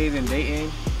nowadays in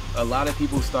dating, a lot of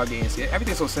people start getting scared.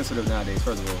 Everything's so sensitive nowadays,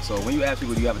 first of all. So when you ask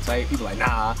people, do you have a type? People are like,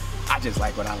 nah, I just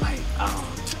like what I like.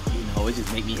 You know, it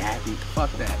just make me happy. Fuck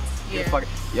that. Yeah. Fuck it.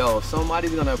 Yo, if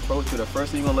somebody's gonna approach you, the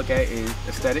first thing you're gonna look at is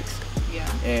aesthetics. Yeah.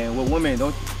 And with women,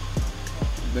 y'all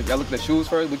look at the shoes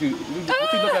first? What you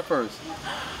look at first?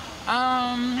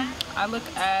 I look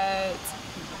at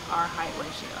our height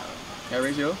ratio. Height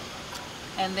ratio?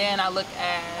 And then I look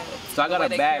at. So I got a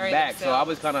bad back, so I themselves.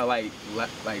 was kind of like,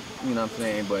 you know what I'm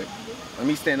saying? But let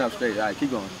me stand up straight. All right,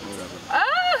 keep going.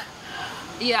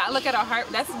 Yeah, I look at our heart.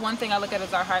 That's one thing I look at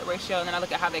is our height ratio, and then I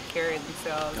look at how they carry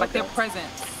themselves, like their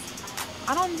presence.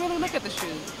 I don't really look at the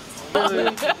shoes.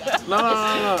 No.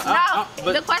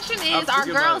 The question is, are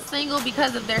girls single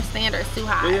because of their standards too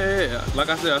high? Yeah. Like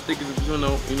I said, I think it's you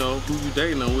know who you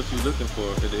dating and what you looking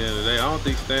for. At the end of the day, I don't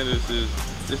think standards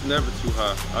it's never too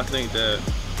high. I think that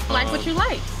Like what you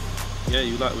like. Yeah,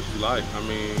 you like what you like. I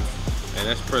mean, and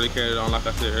that's predicated on, like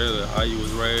I said earlier, how you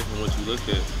was raised and what you look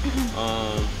at.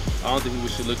 I don't think people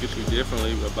should look at you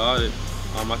differently about it.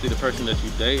 I think the person that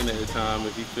you're dating at the time,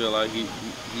 if you feel like he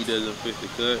doesn't fit the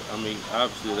cut, I mean,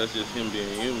 obviously that's just him being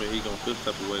human. He gonna feel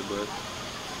some type of way, but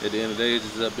at the end of the day, it's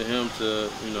just up to him to,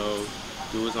 you know,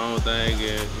 do his own thing,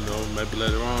 and you know, maybe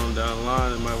later on down the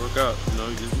line it might work out. You know,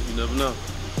 you never know.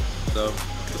 So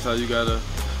that's how you gotta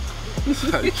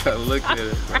look at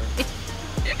it. Man.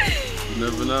 You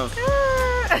never know.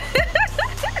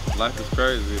 Life is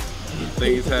crazy.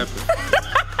 Things happen.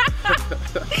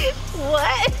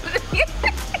 What?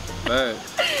 Bad.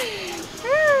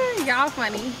 Y'all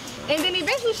funny. And then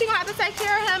eventually she gonna have to take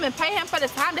care of him and pay him for the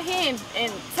time that he and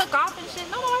took off and shit.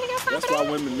 Nobody got time That's for that.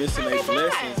 why women missing their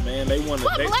blessings, man. They wanna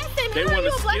What blessing? Who are you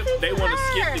a blessing they to wanna her?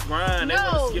 skip the grind. They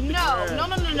wanna skip the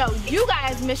grind. No. You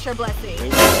guys miss your blessing.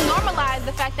 Let's normalize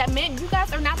the fact that men, you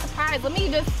guys are not the prize. Let me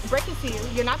just break it to you.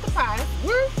 You're not the prize.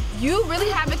 You really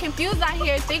have it confused out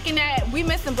here thinking that we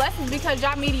missing blessings because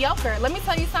y'all mediocre. Let me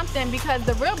tell you something, because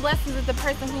the real blessings is the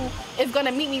person who is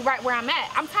gonna meet me right where I'm at.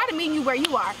 I'm tired of meeting you where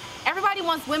you are. Everybody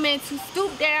wants women to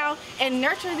stoop down and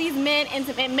nurture these men and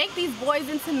make these boys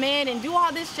into men and do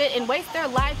all this shit and waste their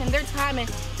life and their time and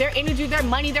their energy, their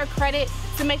money, their credit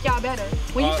to make y'all better.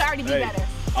 When you should already be better.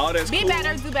 All that's be cool.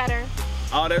 better, do better.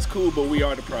 All that's cool, but we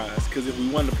are the prize. Because if we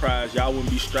won the prize, y'all wouldn't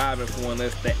be striving for one.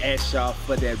 That's to ask y'all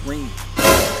for that ring.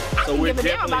 So can we're give a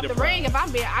damn definitely about the the ring. If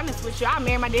I'm being honest with you, I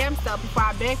marry my damn self before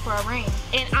I beg for a ring.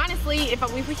 And honestly, if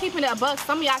we keeping it a buck,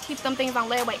 some of y'all keep some things on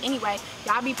layaway anyway.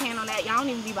 Y'all be paying on that. Y'all don't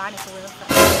even be buying it for real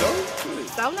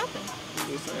stuff. So nothing. I'm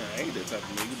just saying, I ain't that type of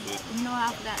nigga, but You know,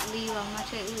 I forgot to leave on my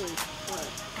checklist. What?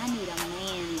 I need a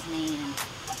man's man.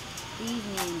 These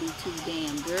men be too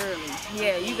damn girly.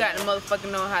 Yeah, you got to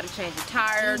motherfucking know how to change the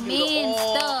tire, do the Men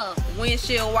oil, stuff.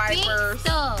 windshield wipers,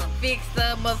 fix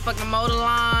the motherfucking motor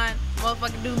line,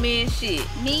 motherfucking do men shit.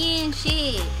 Men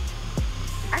shit.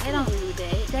 They don't do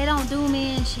that. They don't do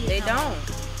men shit. They no don't.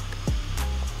 more.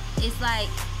 It's like,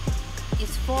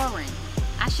 it's foreign.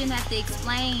 I shouldn't have to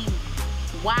explain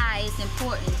why it's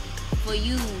important for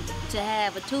you to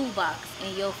have a toolbox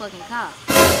in your fucking car.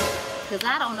 Cause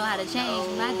I don't know how to change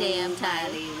my damn tire.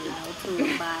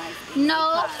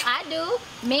 No, I do.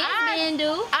 Men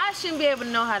do. I shouldn't be able to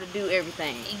know how to do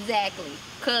everything. Exactly.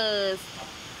 Cause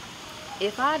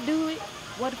if I do it,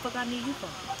 what the fuck I need you for?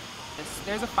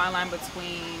 There's a fine line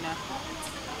between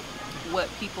what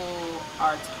people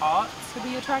are taught to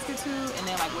be attracted to and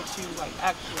then like what you like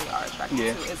actually are attracted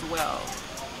to as well.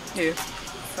 Yeah.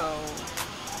 So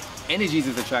Energies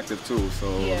is attractive too, so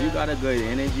if you got a good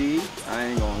energy, I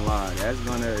ain't gonna lie, that's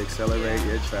gonna accelerate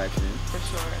your attraction. For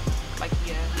sure. Like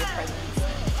your presence.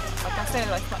 And, like I said,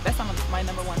 like that's my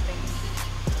number one thing.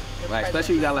 Your Like presence.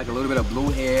 especially you got like a little bit of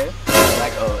blue hair,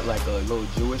 like a little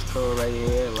Jewish curl right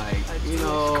here, like you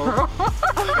know.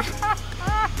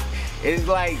 It's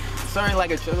like certain like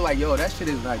like yo, that shit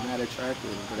is like not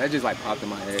attractive. That just like popped in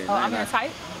my head. Oh, I'm in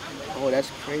tight? Oh, that's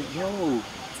crazy, yo.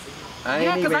 I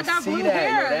Yeah, ain't 'cause even I got see blue that.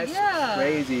 hair, Yo, that's yeah.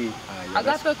 crazy. Yo, I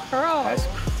got the curl. That's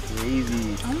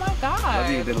crazy. Oh my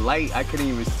god. The light, I couldn't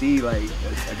even see. Like,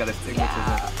 I got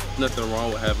astigmatism. Nothing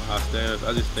wrong with having high standards.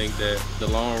 I just think that the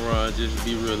long run, just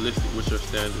be realistic with your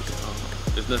standards.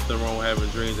 There's nothing wrong with having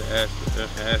dreams and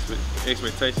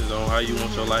expectations on how you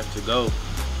want your life to go.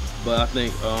 But I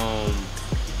think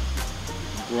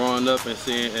growing up and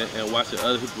seeing and watching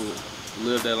other people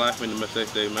live their life and the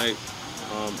mistakes they make,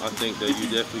 I think that you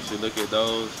definitely should look at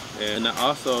those. And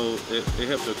also, it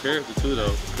helps your character too,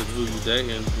 though, because who you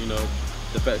dating, you know,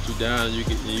 the fact you're down and you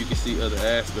can see other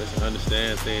aspects and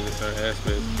understand things in certain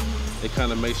aspects. It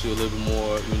kind of makes you a little bit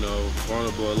more, you know,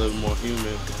 vulnerable, a little bit more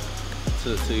human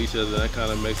to each other. That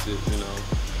kind of makes it, you know,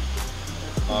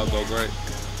 all go great.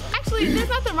 Actually, there's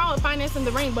nothing wrong with financing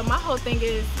the ring, but my whole thing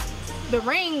is the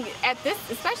ring at this,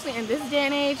 especially in this day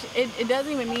and age, it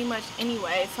doesn't even mean much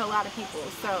anyway to a lot of people.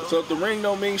 So if the ring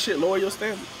don't mean shit, lower your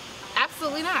standards.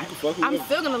 Absolutely not. Fuck I'm with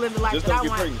still gonna live the life Just that I don't get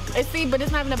want. pregnant. And see, but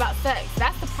it's not even about sex.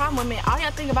 That's the problem with men. All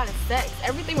y'all think about is sex.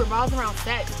 Everything revolves around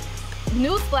sex.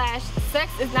 Newsflash,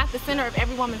 sex is not the center of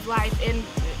every woman's life, and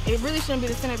it really shouldn't be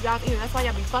the center of y'all's either. That's why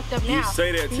y'all be fucked up now. You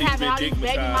say that till you having been all these baby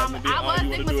stigmatized, mamas. and then I all was you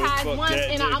wanna do is stigmatized fuck once, that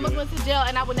and I almost nigga. went to jail,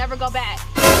 and I would never go back.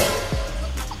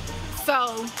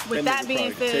 So, with that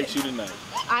being said, text you tonight.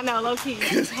 I know, low key.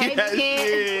 Hey, Yes,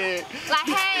 kid.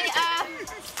 Like, hey,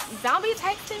 don't be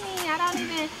texting me. I don't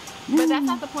even. But that's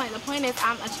not the point. The point is,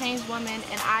 I'm a changed woman,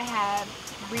 and I have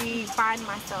refined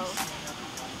myself,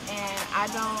 and I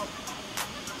don't.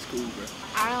 It's cool,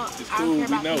 bro. It's cool. Don't care We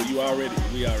about know people.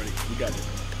 we got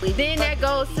it. Then that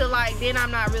goes to like, then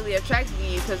I'm not really attracted to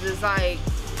you because it's like,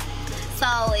 So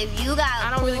if you got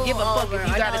I don't really give a fuck if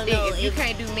you got a dick. No, If you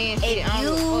can't do men shit, if I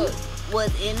don't give a you fuck.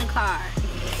 was in the car,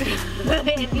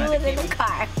 if you was in the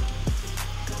car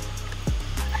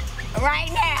right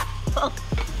now,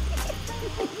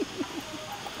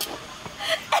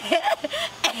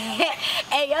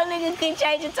 and your nigga couldn't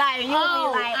change your tire, you'll be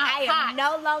like, I am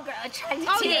no longer attracted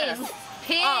to you.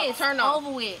 Piss. Turn off.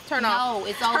 Over with. Turn off. No,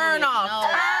 it's over Turn with. off. No.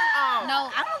 Turn off. No.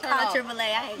 I'm gonna Turn call off. AAA,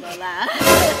 I ain't gonna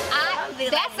lie.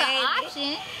 That's an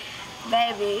option.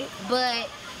 Baby. But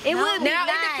It No, would be now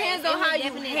nice. it depends on would how you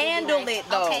definitely be handle nice. it,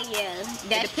 though. Okay, yeah. That's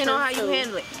It depends on how you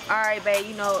handle it. All right, babe,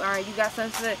 you know, all right, you got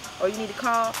something, or you need to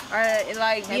call, all right, and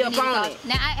like, be up on it.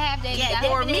 Now I have that. Yeah,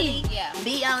 for definitely. me. Yeah.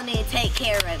 Be on it and take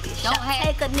care of it. Don't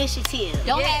have- take initiative.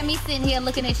 Don't have me sitting here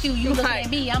looking at you. You looking Right.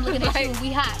 at me. I'm looking at Right. you.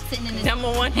 We hot sitting in this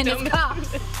Number one, in this number car.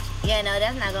 Yeah, no,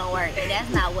 that's not gonna work. And that's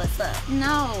not what's up.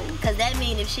 No. Cause that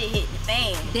mean if shit hit the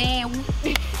fan. Then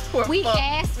We're we fucked.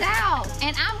 asked out,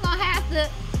 and I'm gonna have to.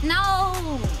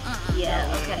 No. Yeah,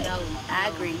 no, okay. No, I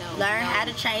no, agree. no, Learn no. how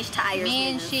to change tires.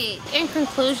 Men niggas. shit. In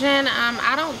conclusion,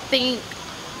 I don't think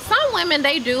some women,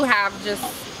 they do have just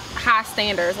high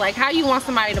standards. Like how you want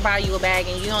somebody to buy you a bag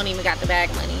and you don't even got the bag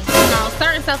money. You know,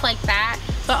 certain stuff like that.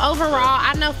 But overall,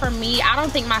 I know for me, I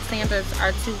don't think my standards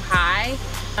are too high.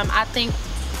 I think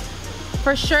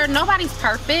for sure nobody's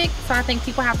perfect, so I think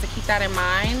people have to keep that in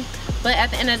mind. But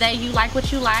at the end of the day, you like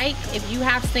what you like. If you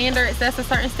have standards, that's a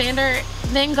certain standard,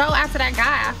 then go after that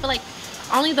guy. I feel like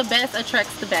only the best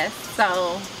attracts the best.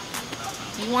 So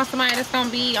you want somebody that's gonna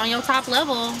be on your top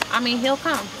level, I mean, he'll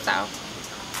come. So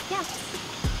yeah.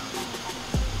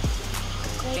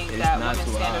 I think that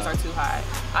women's standards are too high.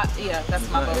 Yeah, that's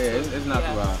my vote. It's not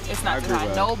too high. It's not too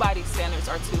high. Nobody's standards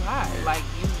are too high. Like,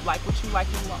 you like what you like,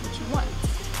 you want what you want.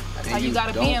 That's how you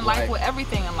gotta be in life with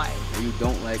everything in life. And you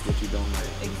don't like what you don't like.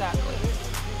 Exactly.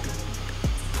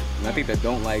 And I think that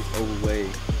don't like overweigh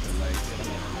the like.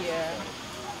 Yeah.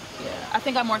 I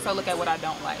think I more so look at what I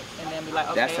don't like and then be like,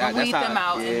 okay, I'll weed them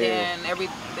out, and then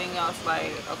everything else,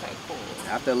 like, okay, cool.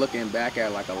 After looking back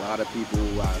at like a lot of people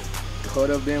who I could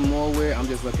have been more with, I'm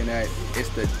just looking at it's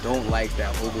the don't like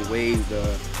that overweighs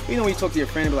the, you know, when you talk to your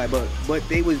friend and be like, but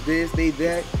they was this, they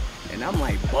that, and I'm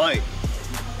like, but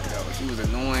yo, she was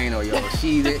annoying, or yo,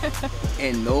 she did,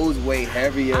 and those weigh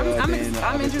heavier than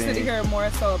I'm interested to hear more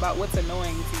so about what's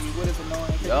annoying to you. What is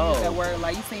annoying? Because you use that word,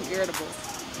 like, you seem irritable.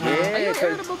 Yeah, are you an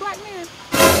irritable black man?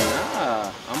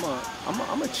 Nah,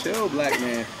 I'm a chill black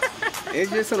man. It's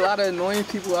just a lot of annoying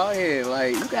people out here.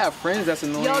 Like, you can have friends that's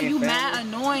annoying. Yo, you mad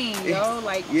annoying, yo.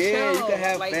 Like, yeah, chill. You can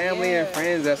have like, family and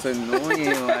friends that's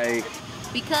annoying. Like,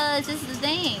 because this is the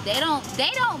thing. They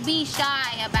don't be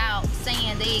shy about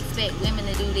saying they expect women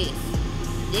to do this.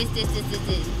 This.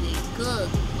 They cook,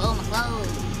 fold my clothes,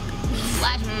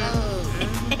 wash my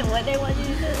clothes. What they want you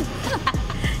to do?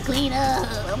 Clean up,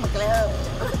 oh my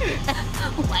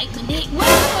clothes, wipe my dick,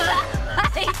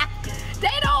 whatever.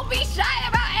 They don't be shy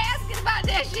about asking about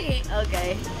that shit.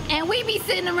 Okay. And we be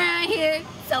sitting around here.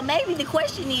 So maybe the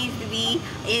question needs to be,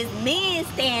 is men's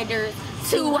standards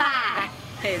too high?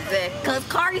 Exactly. Cause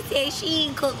Cardi said she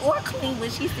ain't cook or clean,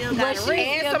 but she still got a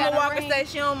ring. And Summer Walker said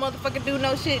she don't motherfucking do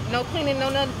no shit, no cleaning,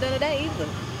 no none of that either.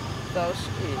 So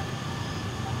shit.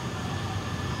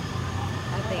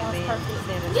 I think men's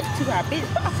standards too high,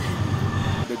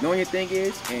 bitch. The annoying thing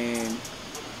is, and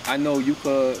I know you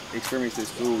could experience this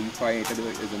too, you probably ain't think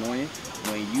it is annoying,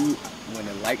 when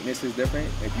the likeness is different.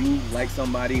 If you like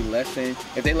somebody less than,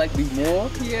 if they like you more,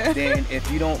 then if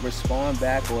you don't respond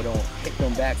back or don't hit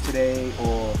them back today,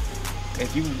 or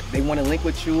if they want to link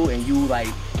with you and you like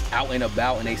out and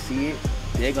about and they see it,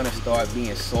 they're gonna start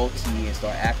being salty and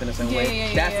start acting the same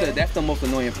way. That's the most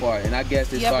annoying part, and I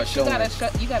guess it starts showing.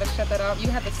 You gotta shut that off. You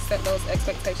have to set those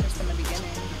expectations from the beginning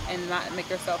and not make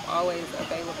yourself always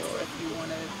available if you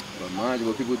wanna. But mind you,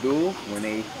 what people do when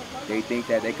they think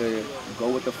that they could go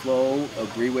with the flow,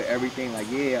 agree with everything, like,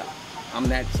 yeah,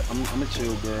 I'm a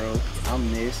chill girl,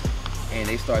 I'm this, and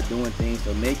they start doing things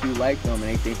to make you like them,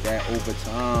 and they think that over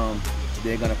time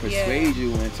they're gonna persuade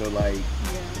you into like,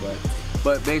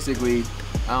 but basically,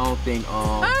 I don't think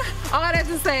all that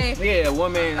to say,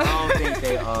 women, I don't think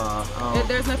they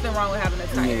there's nothing wrong with having a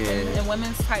type, and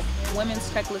women's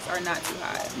checklists are not too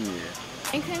high.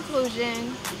 In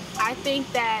conclusion, I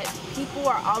think that people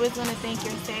are always going to think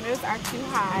your standards are too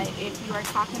high if you are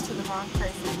talking to the wrong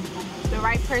person. The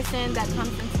right person that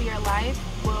comes into your life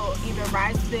will either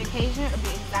rise to the occasion or be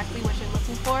exactly what you're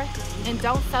looking for. And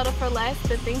don't settle for less.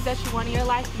 The things that you want in your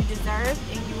life, you deserve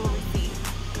and you will receive.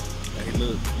 Hey,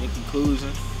 look, in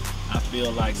conclusion, I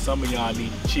feel like some of y'all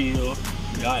need to chill.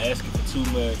 Y'all asking for too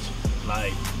much.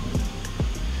 Like,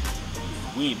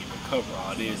 we ain't even cover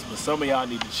all this, but some of y'all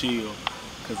need to chill.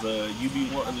 Cause you be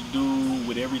wanting to do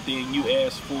with everything you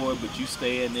ask for, but you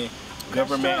stay in the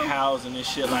government housing and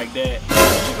shit like that.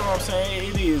 You know what I'm saying?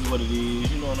 It is what it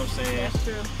is. You know what I'm saying? That's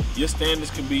true. Your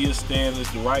standards can be your standards.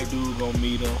 The right dude gonna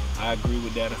meet them. I agree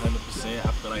with that 100%.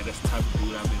 I feel like that's the type of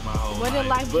dude I've been my whole life. What did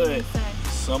life do you say?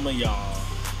 Some of y'all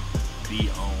be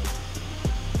on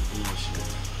bullshit.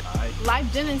 Alright?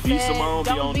 Life didn't say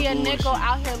don't be a nickel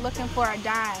out here looking for a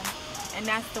dime, and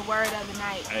that's the word of the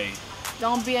night. Hey.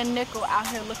 Don't be a nickel out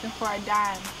here looking for a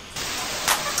dime.